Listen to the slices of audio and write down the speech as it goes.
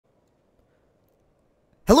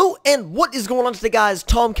Hello, and what is going on today, guys?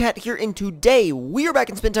 Tomcat here, and today we are back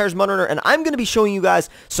in SpinTires MudRunner, and I'm going to be showing you guys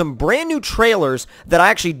some brand new trailers that I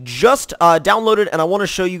actually just downloaded, and I want to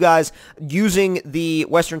show you guys using the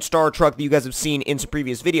Western Star truck that you guys have seen in some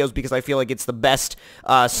previous videos, because I feel like it's the best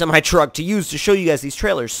semi-truck to use to show you guys these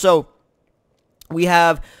trailers. So, we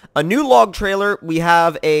have a new log trailer, we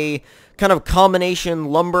have a kind of combination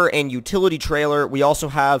lumber and utility trailer, we also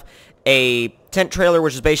have a tent trailer,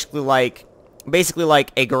 which is basically like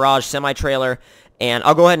a garage semi-trailer, and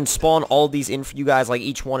I'll go ahead and spawn all of these in for you guys, like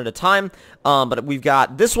each one at a time. But we've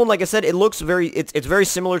got this one, like I said, it looks it's very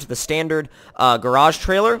similar to the standard garage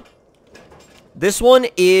trailer. This one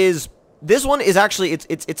is actually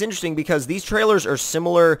it's interesting because these trailers are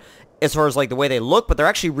similar as far as like the way they look, but they're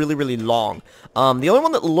actually really long. The only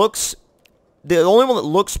one that looks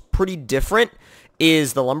pretty different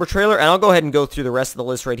is the lumber trailer, and I'll go ahead and go through the rest of the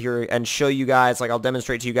list right here and show you guys, like I'll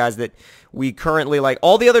demonstrate to you guys that we currently, like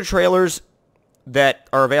all the other trailers that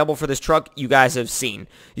are available for this truck, you guys have seen.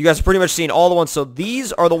 You guys have pretty much seen all the ones, so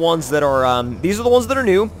these are the ones that are,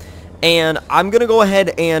 new, and I'm going to go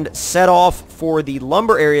ahead and set off for the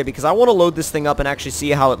lumber area because I want to load this thing up and actually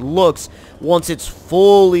see how it looks once it's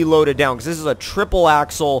fully loaded down, because this is a triple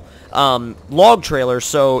axle log trailer,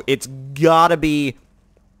 so it's gotta be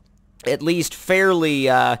at least fairly,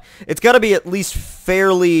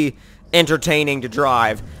 entertaining to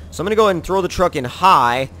drive. So I'm going to go ahead and throw the truck in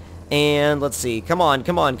high, and let's see, come on.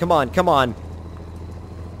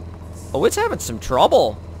 Oh, it's having some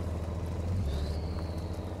trouble.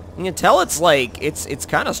 You can tell it's like, it's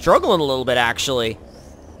kind of struggling a little bit, actually.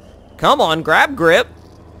 Come on, grab grip.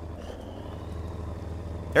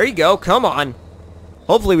 There you go, come on.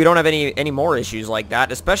 Hopefully we don't have any more issues like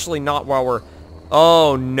that, especially not while we're...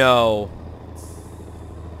 Oh, no.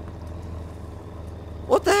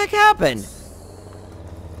 What the heck happened?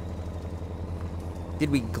 Did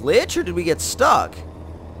we glitch or did we get stuck?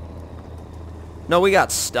 No, we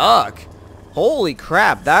got stuck. Holy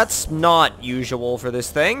crap, that's not usual for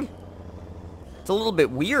this thing. It's a little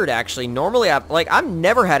bit weird, actually. Normally, I've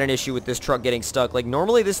never had an issue with this truck getting stuck. Like,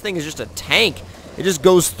 normally this thing is just a tank. It just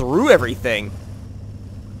goes through everything.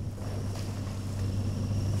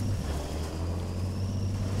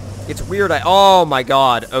 It's weird. Oh my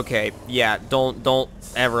god. Okay. Yeah. Don't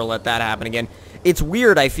ever let that happen again. It's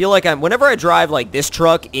weird. I feel like whenever I drive like this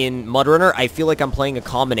truck in MudRunner, I feel like I'm playing a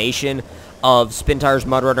combination of SpinTires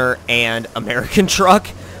MudRunner and American Truck,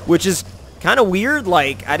 which is kind of weird.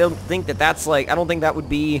 Like, I don't think that would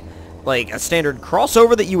be like a standard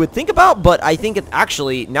crossover that you would think about, but I think it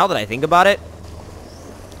actually, now that I think about it,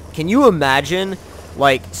 can you imagine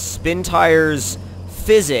like SpinTires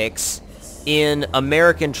physics in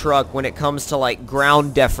American Truck when it comes to like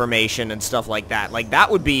ground deformation and stuff like that? Like, that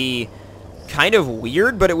would be kind of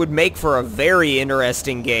weird, but it would make for a very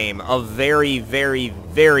interesting game. A very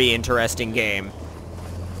interesting game.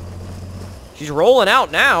 She's rolling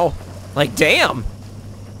out now. Like, damn.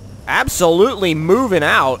 Absolutely moving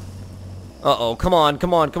out. Uh-oh, come on.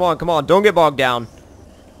 Don't get bogged down.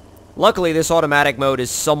 Luckily, this automatic mode is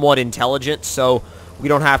somewhat intelligent, so we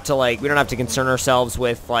don't have to concern ourselves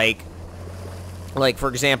with like, for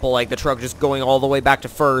example, like the truck just going all the way back to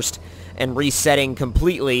first and resetting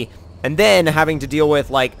completely, and then having to deal with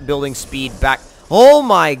like building speed back. Oh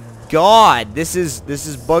my god, this is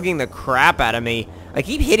bugging the crap out of me. I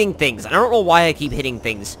keep hitting things. I don't know why I keep hitting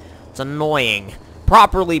things. It's annoying.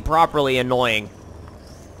 Properly annoying.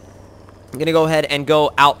 I'm gonna go ahead and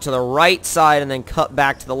go out to the right side and then cut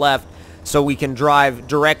back to the left so we can drive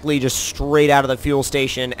directly just straight out of the fuel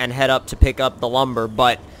station and head up to pick up the lumber.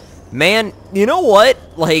 But man, you know what?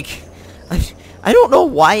 Like, I don't know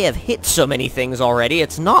why I've hit so many things already.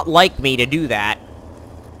 It's not like me to do that.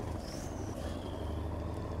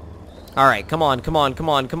 Alright, come on.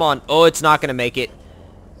 Oh, it's not going to make it.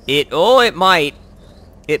 It might.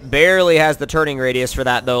 It barely has the turning radius for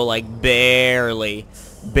that, though. Like, barely.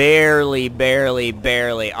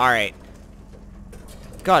 Alright.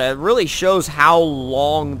 God, it really shows how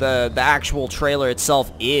long the actual trailer itself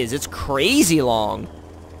is. It's crazy long.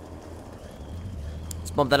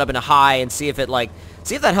 Bump that up into high and see if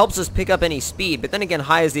that helps us pick up any speed. But then again,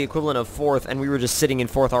 high is the equivalent of fourth, and we were just sitting in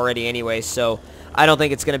fourth already anyway, so I don't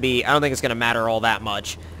think it's gonna matter all that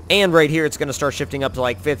much. And right here, it's gonna start shifting up to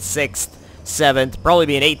like fifth, sixth, seventh, probably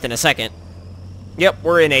be an eighth in a second. Yep,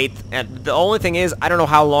 we're in eighth, and the only thing is, I don't know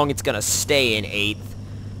how long it's gonna stay in eighth,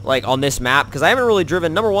 like on this map, because I haven't really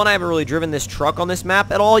driven. Number one, I haven't really driven this truck on this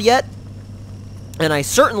map at all yet, and I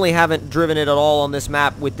certainly haven't driven it at all on this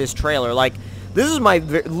map with this trailer. Like, this is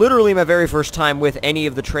literally my very first time with any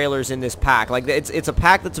of the trailers in this pack. Like, it's a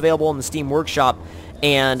pack that's available in the Steam Workshop,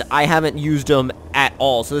 and I haven't used them at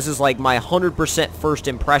all. So this is like my 100% first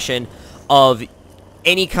impression of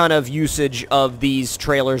any kind of usage of these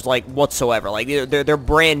trailers, like, whatsoever. Like, they're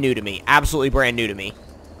brand new to me. Absolutely brand new to me.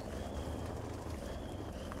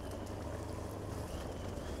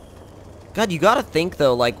 God, you gotta think,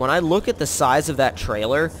 though, like, when I look at the size of that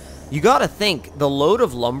trailer, you gotta think the load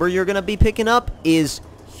of lumber you're gonna be picking up is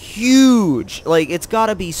huge. Like, it's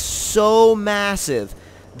gotta be so massive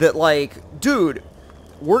that, like, dude,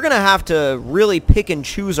 we're gonna have to really pick and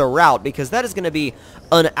choose a route, because that is gonna be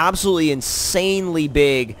an absolutely insanely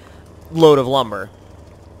big load of lumber.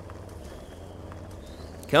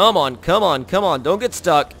 Come on, come on, come on, don't get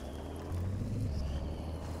stuck.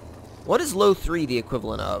 What is low 3 the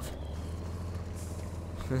equivalent of?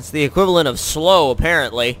 It's the equivalent of slow,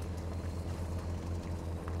 apparently.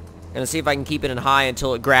 Gonna see if I can keep it in high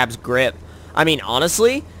until it grabs grip. I mean,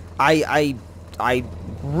 honestly, I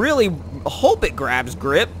really hope it grabs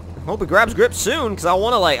grip. Hope it grabs grip soon, because I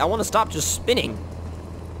want to stop just spinning.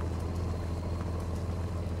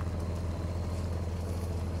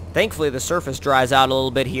 Thankfully, the surface dries out a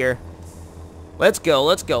little bit here. Let's go,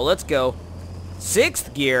 let's go, let's go.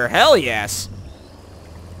 6th gear, hell yes.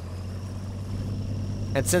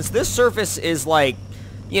 And since this surface is, like,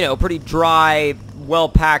 you know, pretty dry,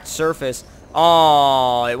 well-packed surface.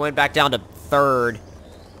 Oh, it went back down to 3rd.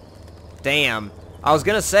 Damn. I was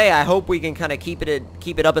gonna say, I hope we can kind of keep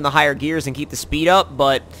it up in the higher gears and keep the speed up,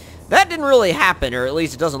 but that didn't really happen, or at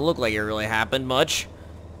least it doesn't look like it really happened much.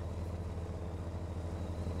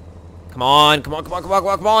 Come on, come on, come on, come on, come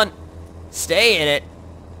on, come on. Stay in it.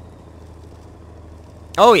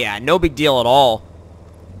 Oh yeah, no big deal at all.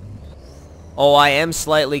 Oh, I am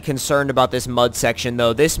slightly concerned about this mud section,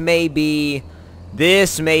 though. This may be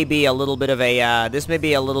a little bit of a an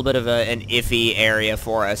iffy area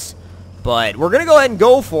for us. But we're gonna go ahead and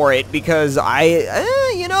go for it, because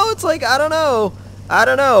you know, it's like, I don't know.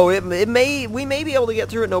 We may be able to get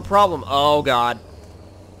through it, no problem. Oh God.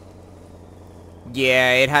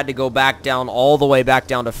 Yeah, it had to go back down, all the way back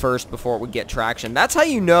down to 1st before it would get traction. That's how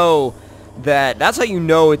you know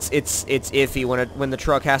it's iffy, when the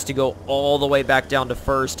truck has to go all the way back down to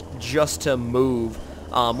 1st just to move.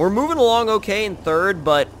 We're moving along okay in 3rd,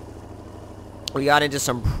 but we got into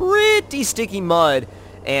some pretty sticky mud,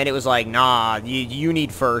 and it was like, nah, you need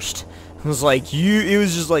 1st. It was just like,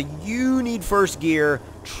 you need 1st gear,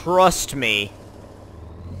 trust me.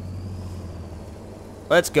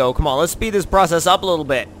 Let's go, come on, let's speed this process up a little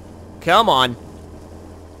bit. Come on.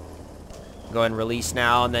 Go ahead and release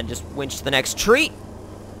now, and then just winch to the next tree.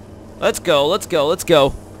 Let's go, let's go, let's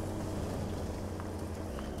go.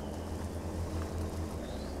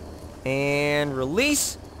 And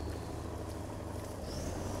release.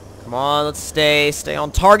 Come on, let's stay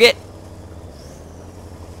on target.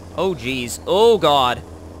 Oh, geez. Oh, God.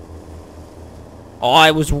 Oh,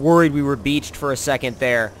 I was worried we were beached for a second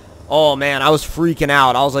there. Oh, man, I was freaking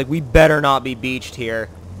out. I was like, we better not be beached here.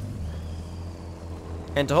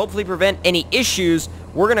 And to hopefully prevent any issues,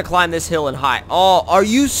 we're going to climb this hill in high. Oh, are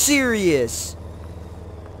you serious?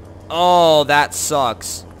 Oh, that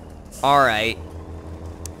sucks. Alright.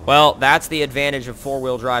 Well, that's the advantage of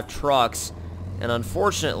four-wheel drive trucks. And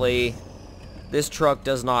unfortunately, this truck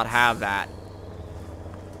does not have that.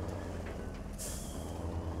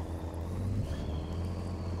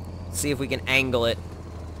 Let's see if we can angle it.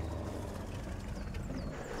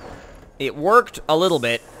 It worked a little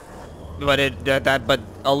bit, but but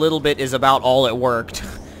a little bit is about all it worked.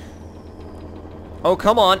 Oh,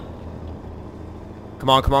 come on.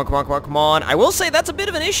 Come on, come on, come on, come on, come on. I will say that's a bit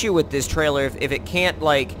of an issue with this trailer. If it can't,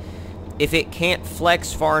 like, if it can't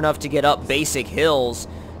flex far enough to get up basic hills,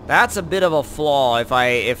 that's a bit of a flaw, if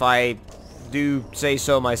I do say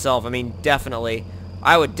so myself. I mean, definitely.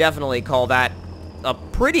 I would definitely call that a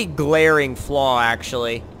pretty glaring flaw,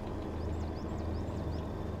 actually.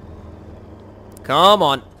 Come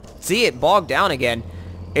on. See, it bogged down again.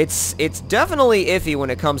 It's definitely iffy when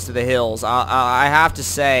it comes to the hills. I have to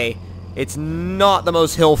say, it's not the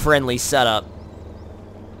most hill-friendly setup.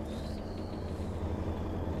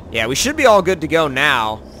 Yeah, we should be all good to go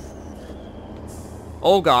now.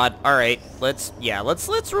 Oh God. Alright. Let's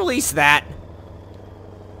release that.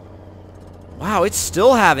 Wow, it's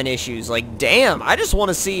still having issues. Like, damn. I just want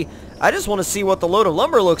to see what the load of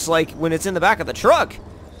lumber looks like when it's in the back of the truck.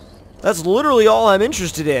 That's literally all I'm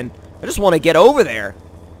interested in. I just want to get over there.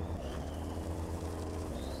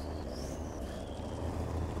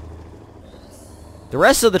 The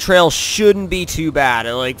rest of the trail shouldn't be too bad.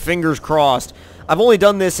 Like, fingers crossed. I've only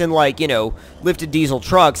done this in, like, you know, lifted diesel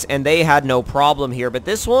trucks, and they had no problem here. But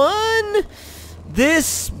this one,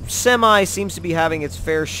 this semi seems to be having its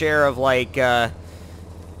fair share of, like,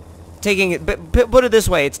 taking it, put it this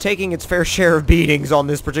way, it's taking its fair share of beatings on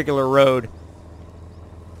this particular road.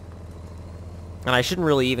 And I shouldn't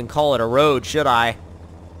really even call it a road, should I?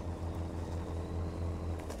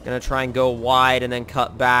 Gonna try and go wide and then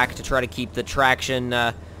cut back to try to keep the traction,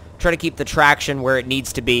 where it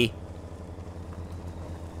needs to be.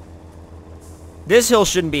 This hill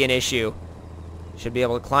shouldn't be an issue. Should be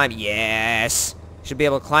able to climb. Yes! Should be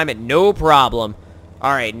able to climb it, no problem.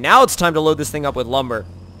 Alright, now it's time to load this thing up with lumber.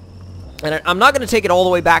 And I'm not going to take it all the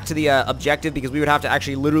way back to the objective, because we would have to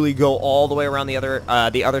actually literally go all the way around the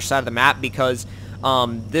other side of the map, because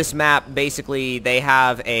this map, basically, they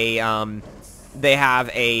have a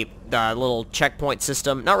little checkpoint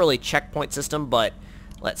system. Not really checkpoint system, but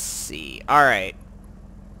let's see. Alright.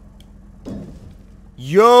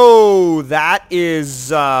 Yo, that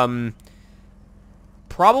is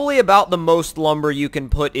probably about the most lumber you can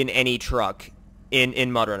put in any truck in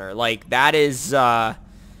MudRunner. Like, that is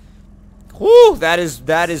whew, that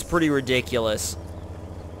is pretty ridiculous.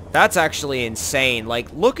 That's actually insane.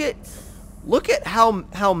 Like, look at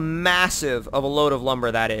how massive of a load of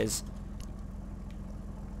lumber that is.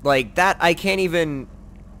 Like, that, you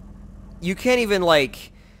can't even,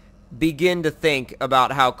 like, begin to think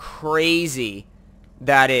about how crazy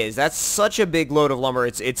that is. That's such a big load of lumber.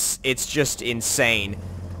 It's just insane.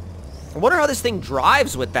 I wonder how this thing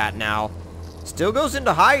drives with that now. Still goes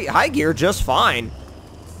into high gear just fine.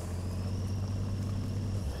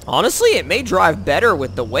 Honestly, it may drive better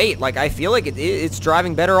with the weight. Like, I feel like it's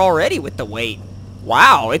driving better already with the weight.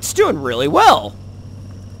 Wow, it's doing really well.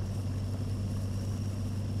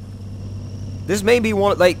 This may be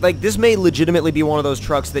one, like this may legitimately be one of those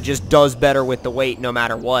trucks that just does better with the weight no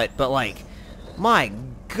matter what. But, like, my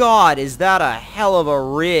God, is that a hell of a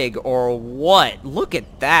rig or what? Look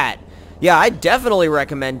at that. Yeah, I definitely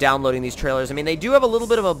recommend downloading these trailers. I mean, they do have a little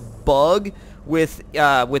bit of a bug with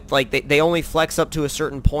like, they only flex up to a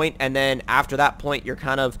certain point, and then after that point, you're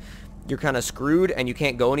kind of screwed and you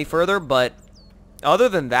can't go any further. But other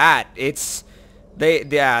than that,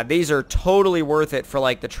 yeah, these are totally worth it for,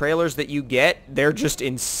 like, the trailers that you get. They're just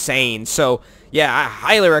insane. So, yeah, I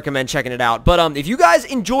highly recommend checking it out. But if you guys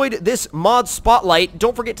enjoyed this mod spotlight,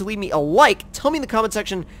 don't forget to leave me a like. Tell me in the comment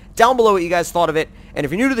section down below what you guys thought of it. And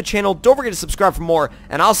if you're new to the channel, don't forget to subscribe for more.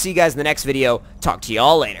 And I'll see you guys in the next video. Talk to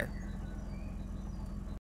y'all later.